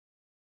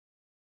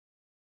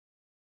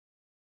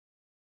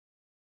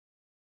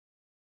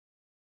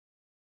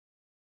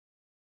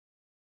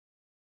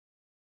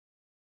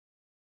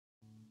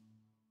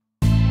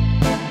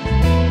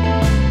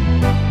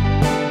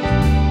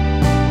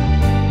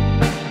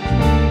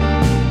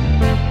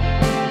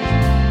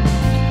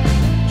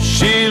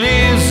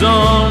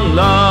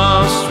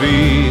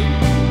Street,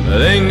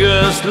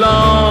 lingers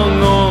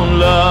long on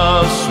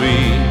Love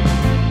Street.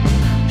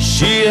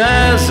 She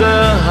has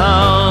a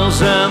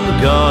house and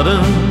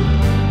garden.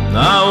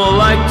 I would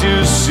like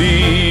to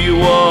see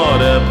what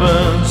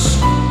happens.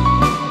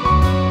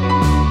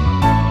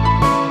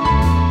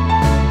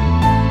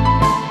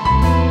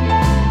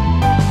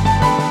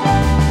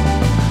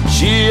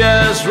 She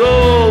has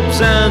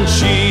ropes and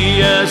she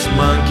has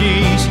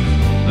monkeys,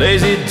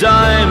 lazy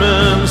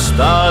diamonds,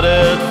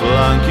 started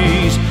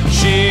flunkies.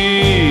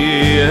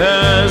 She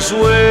has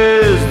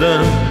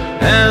wisdom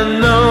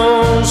and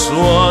knows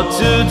what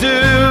to do.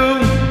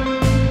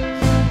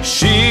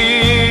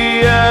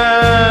 She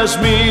has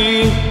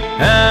me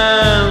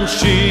and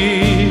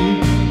she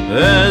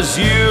has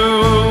you.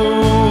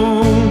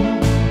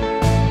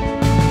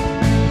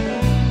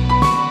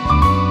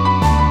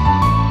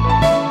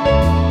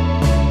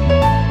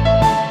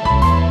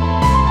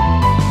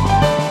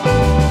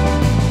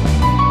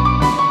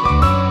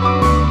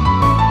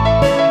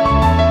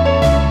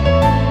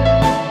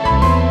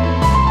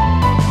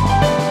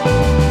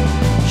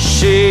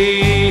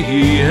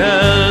 She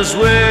has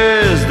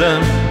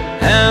wisdom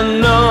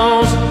and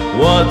knows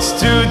what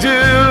to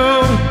do.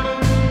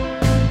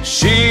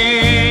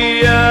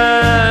 She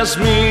has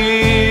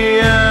me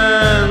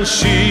and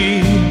she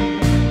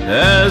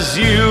has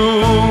you.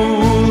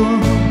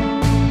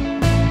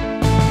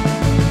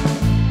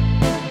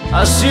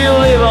 I still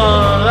live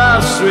on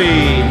Love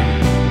Street.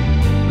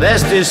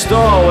 That's the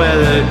store where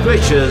the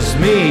creatures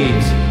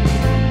meet.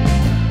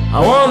 I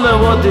wonder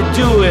what they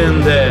do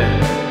in there.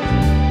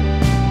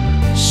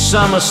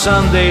 Summer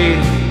Sunday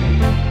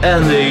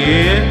and the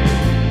year.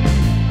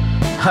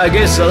 I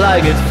guess I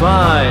like it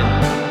fine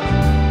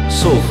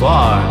so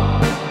far.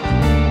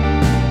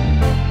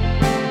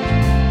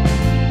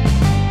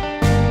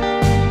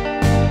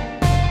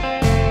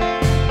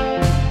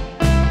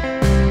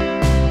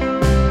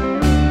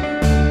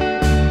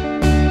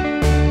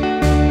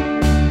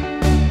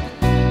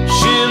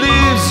 She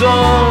lives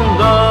on